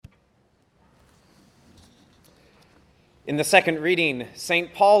In the second reading,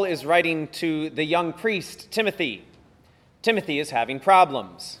 St. Paul is writing to the young priest, Timothy. Timothy is having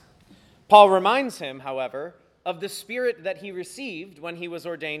problems. Paul reminds him, however, of the spirit that he received when he was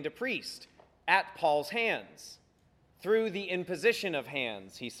ordained a priest at Paul's hands, through the imposition of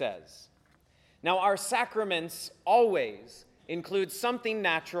hands, he says. Now, our sacraments always include something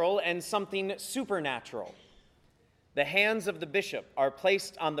natural and something supernatural. The hands of the bishop are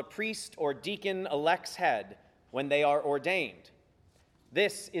placed on the priest or deacon-elect's head when they are ordained.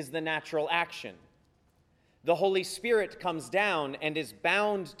 This is the natural action. The Holy Spirit comes down and is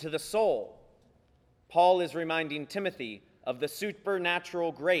bound to the soul. Paul is reminding Timothy of the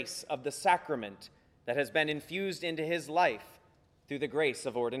supernatural grace of the sacrament that has been infused into his life through the grace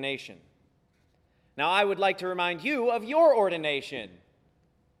of ordination. Now, I would like to remind you of your ordination.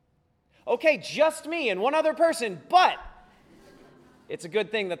 Okay, just me and one other person, but it's a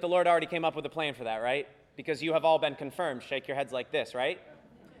good thing that the Lord already came up with a plan for that, right? Because you have all been confirmed. Shake your heads like this, right?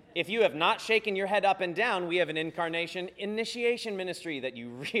 If you have not shaken your head up and down, we have an initiation ministry that you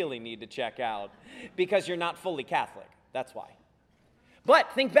really need to check out because you're not fully Catholic. That's why.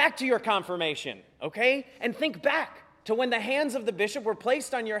 But think back to your confirmation, okay? And think back to when the hands of the bishop were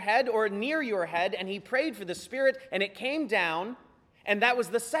placed on your head or near your head, and he prayed for the Spirit, and it came down, and that was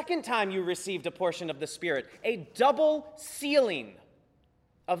the second time you received a portion of the Spirit, a double sealing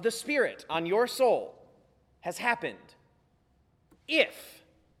of the Spirit on your soul has happened if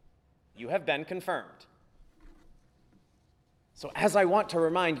you have been confirmed. So as I want to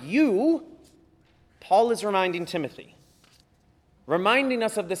remind you, Paul is reminding Timothy, reminding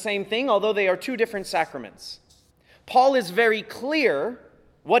us of the same thing, although they are two different sacraments. Paul is very clear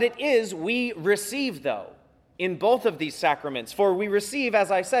what it is we receive, though, in both of these sacraments. For we receive, as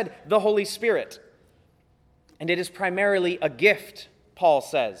I said, the Holy Spirit. And it is primarily a gift, Paul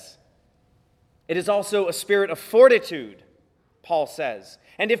says. It is also a spirit of fortitude, Paul says.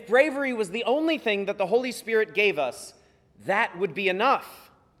 And if bravery was the only thing that the Holy Spirit gave us, that would be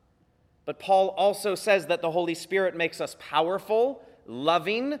enough. But Paul also says that the Holy Spirit makes us powerful,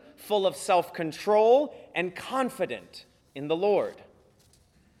 loving, full of self-control, and confident in the Lord.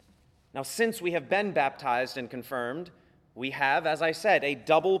 Now, since we have been baptized and confirmed, we have, as I said, a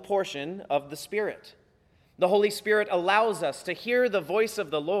double portion of the Spirit. The Holy Spirit allows us to hear the voice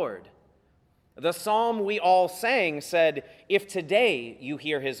of the Lord. The psalm we all sang said, "If today you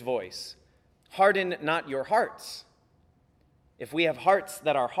hear his voice, harden not your hearts." If we have hearts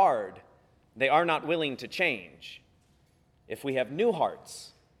that are hard, they are not willing to change. If we have new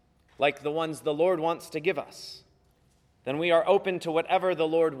hearts, like the ones the Lord wants to give us, then we are open to whatever the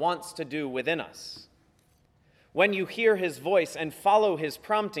Lord wants to do within us. When you hear his voice and follow his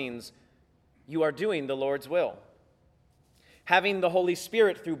promptings, you are doing the Lord's will. Having the Holy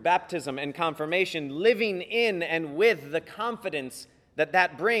Spirit through baptism and confirmation, living in and with the confidence that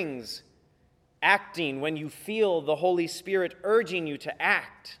that brings, acting when you feel the Holy Spirit urging you to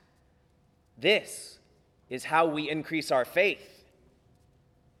act, this is how we increase our faith.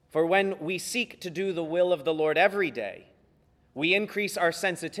 For when we seek to do the will of the Lord every day, we increase our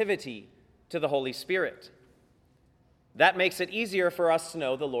sensitivity to the Holy Spirit. That makes it easier for us to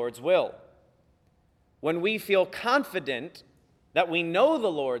know the Lord's will. When we feel confident that we know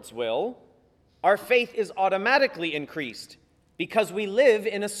the Lord's will, our faith is automatically increased because we live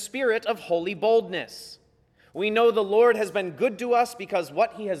in a spirit of holy boldness. We know the Lord has been good to us because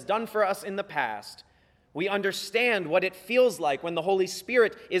what he has done for us in the past. We understand what it feels like when the Holy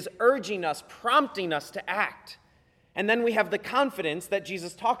Spirit is urging us, prompting us to act. And then we have the confidence that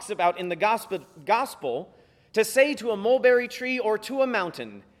Jesus talks about in the gospel to say to a mulberry tree or to a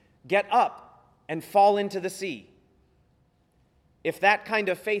mountain, "Get up and fall into the sea." If that kind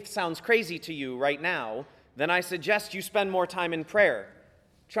of faith sounds crazy to you right now, then I suggest you spend more time in prayer,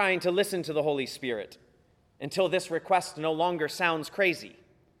 trying to listen to the Holy Spirit, until this request no longer sounds crazy,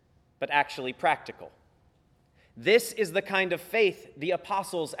 but actually practical. This is the kind of faith the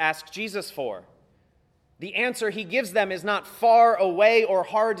apostles asked Jesus for. The answer he gives them is not far away or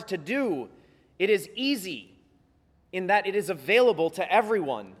hard to do. It is easy in that it is available to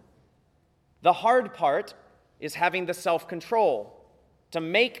everyone. The hard part is having the self-control to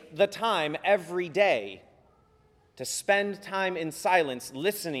make the time every day to spend time in silence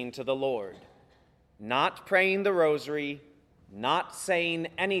listening to the Lord, not praying the rosary, not saying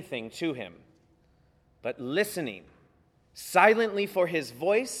anything to him, but listening silently for his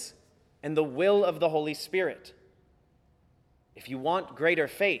voice and the will of the Holy Spirit. If you want greater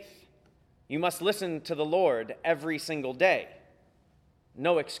faith, you must listen to the Lord every single day.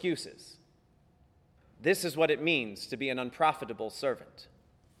 No excuses. This is what it means to be an unprofitable servant.